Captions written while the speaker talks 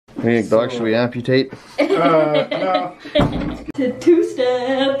Hey, dog, should we amputate? No. To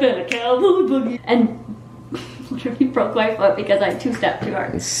two-step and a cowboy boogie. And literally broke my foot because I two-stepped too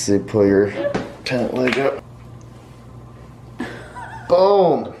hard. Let's see, pull your tent leg up.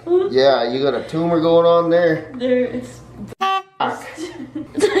 Boom! Yeah, you got a tumor going on there. There is.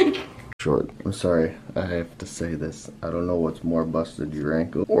 It's like. Short, I'm sorry, I have to say this. I don't know what's more busted, your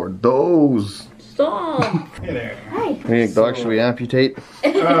ankle or those. Stop! Hey there. Hi. Hey, dog, should we amputate?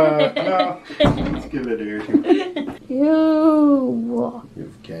 No. Let's give it a year or two. Ew. You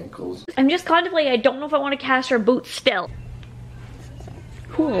have cankles. I'm just contemplating. I don't know if I want to cast her boot still.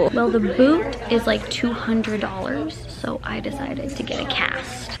 Cool. Well, the boot is like $200, so I decided to get a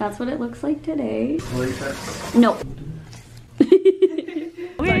cast. That's what it looks like today. No.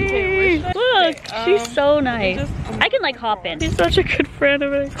 Look, she's so nice. I can like hop in. She's such a good friend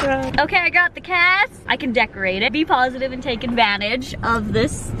of mine. Okay, I got the cast. I can decorate it. Be positive and take advantage of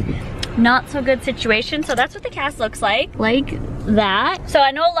this not so good situation. So that's what the cast looks like that. So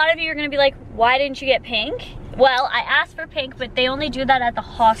I know a lot of you are gonna be like, why didn't you get pink? Well, I asked for pink, but they only do that at the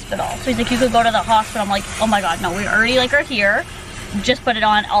hospital. So he's like, you could go to the hospital. I'm like, oh my God, no, we already like are here. Just put it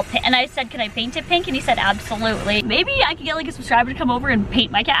on, I'll paint. And I said, can I paint it pink? And he said, absolutely. Maybe I could get like a subscriber to come over and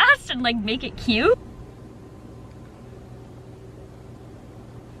paint my cast and like make it cute.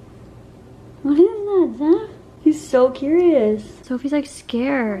 What is that? He's so curious. Sophie's like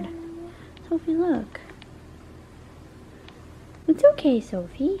scared. Sophie, look. It's okay,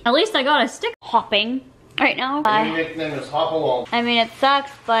 Sophie. At least I got a stick hopping right now. My nickname is Hop Along. I mean, it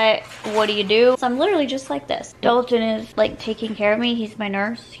sucks, but what do you do? So I'm literally just like this. Dalton is like taking care of me. He's my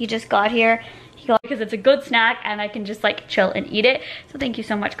nurse. He just got here. He got because it's a good snack and I can just like chill and eat it. So thank you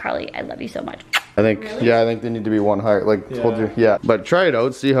so much, Carly. I love you so much. I think, Really? yeah, I think they need to be one higher. Like, told you, yeah. But try it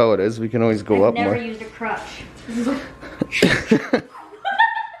out, see how it is. We can always go up more. I've never used a crutch.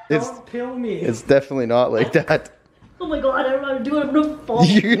 Don't kill me. It's definitely not like that. Oh my God, I don't know how to do it. I'm gonna fall.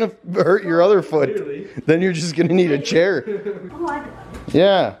 You're gonna hurt your other foot. Really? Then you're just gonna need a chair. Oh, I got it.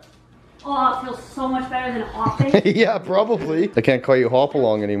 Yeah. Oh, it feels so much better than hopping. Yeah, probably. I can't call you Hop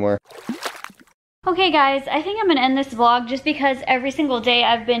Along anymore. Okay guys, I think I'm gonna end this vlog just because every single day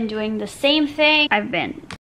I've been doing the same thing. I've been